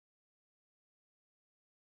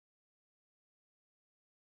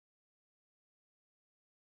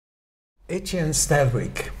A.T.N.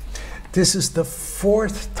 Stadwijk. This is the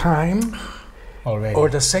fourth time, already, or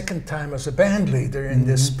the second time as a band leader in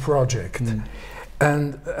this project.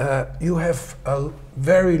 And you have a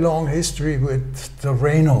very long history with the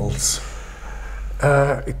Reynolds.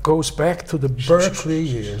 It goes back to the Berkeley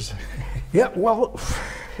years. Yeah, well,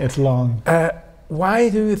 it's long. Why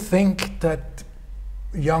do you think that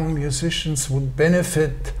young musicians would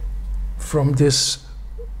benefit from this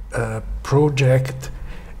project?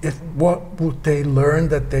 What would they learn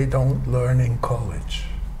that they don't learn in college?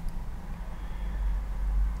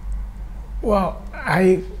 Well,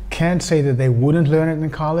 I can't say that they wouldn't learn it in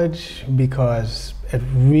college, because it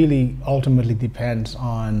really ultimately depends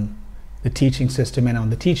on the teaching system and on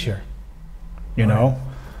the teacher, you know?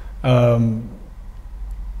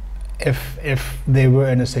 If they were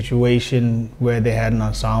in a situation where they had an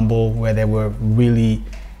ensemble, where they were really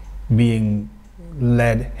being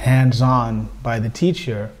led hands-on by the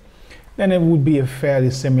teacher, then it would be a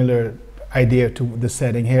fairly similar idea to the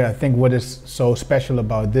setting here. I think what is so special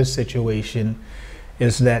about this situation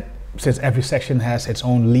is that since every section has its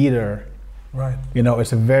own leader, right? You know,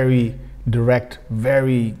 it's a very direct,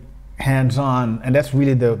 very hands-on, and that's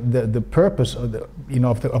really the purpose of the, you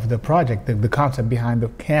know, of the project. The concept behind the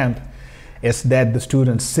camp is that the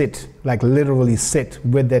students sit, like literally sit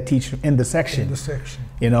with their teacher in the section. In the section.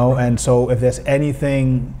 You know, right. And so if there's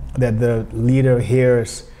anything that the leader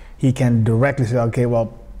hears, he can directly say, okay,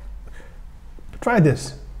 well, try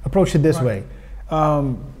this, approach it this way.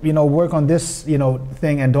 You know, work on this, you know,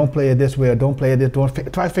 thing, and don't play it this way, or don't play it this,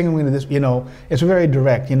 try fingering it this, you know. It's very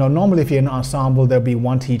direct. You know, normally if you're in an ensemble, there'll be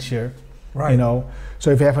one teacher, right? You know, so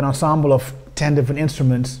if you have an ensemble of 10 different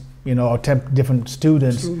instruments, you know, or 10 different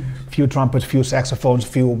students, few trumpets, few saxophones,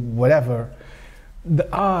 few whatever, the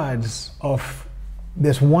odds of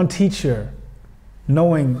this one teacher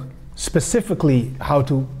knowing specifically how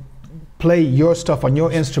to play your stuff on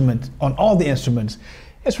your instrument, on all the instruments,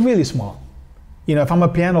 it's really small. You know, if I'm a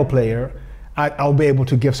piano player, I'll be able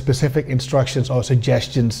to give specific instructions or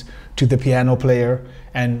suggestions to the piano player,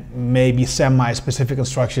 and maybe semi-specific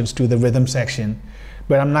instructions to the rhythm section.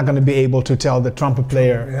 But I'm not going to be able to tell the trumpet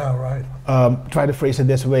player, yeah, right, try to phrase it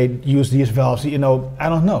this way, use these valves, you know, I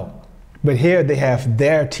don't know. But here they have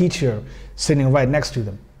their teacher sitting right next to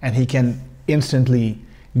them, and he can instantly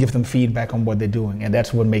give them feedback on what they're doing, and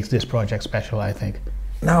that's what makes this project special, I think.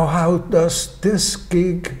 Now, how does this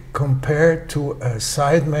gig compare to a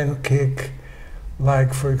sideman gig,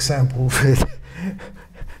 like, for example, with,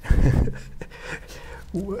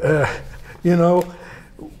 you know,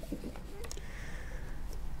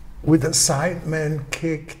 with a sideman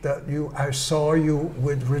kick that I saw you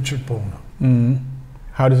with Richard Bona?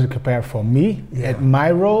 How does it compare for me at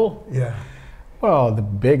my role? Yeah. Well, the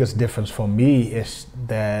biggest difference for me is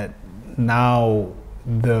that now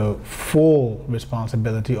the full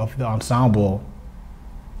responsibility of the ensemble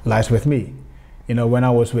lies with me. You know, when I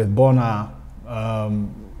was with Bona,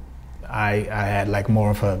 I had like more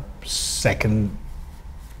of a second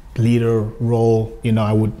leader role. You know,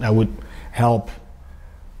 I would help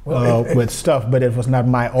with stuff, but it was not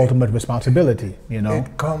my ultimate responsibility, you know.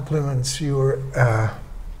 It complements your,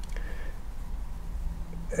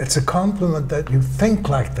 it's a compliment that you think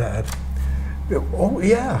like that. Oh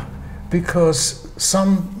yeah, because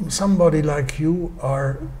somebody like you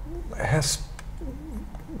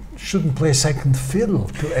shouldn't play second fiddle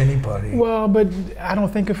to anybody. Well, but I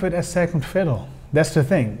don't think of it as second fiddle. That's the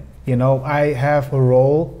thing. You know, I have a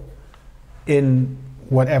role in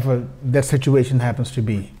whatever that situation happens to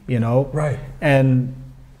be, you know? Right. And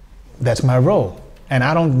that's my role. And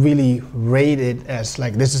I don't really rate it as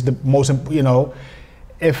like, this is the most, you know,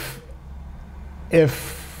 if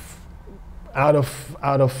out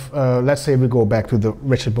of let's say we go back to the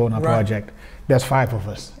Richard Bona project, there's 5 of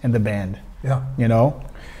us in the band. Yeah. You know?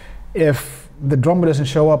 If the drummer doesn't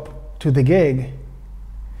show up to the gig,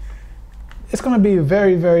 it's gonna be a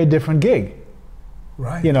very, very different gig.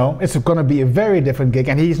 Right. You know, it's gonna be a very different gig,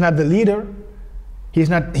 and he's not the leader. He's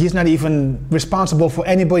not even responsible for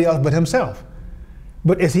anybody else but himself.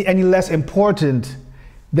 But is he any less important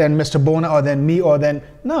than Mr. Bona or than me or than,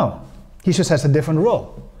 no. He just has a different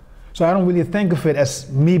role. So I don't really think of it as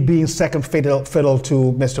me being second fiddle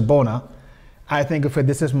to Mr. Bona. I think of it,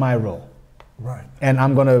 this is my role. Right. And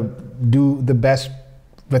I'm gonna do the best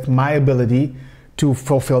with my ability to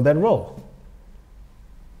fulfill that role.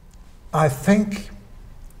 I think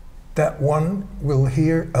that one will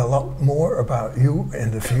hear a lot more about you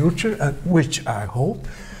in the future, which I hope,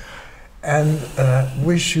 and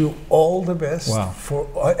wish you all the best for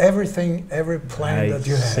everything, every plan that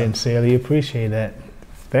you have. I sincerely appreciate that.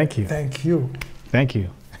 Thank you. Thank you. Thank you.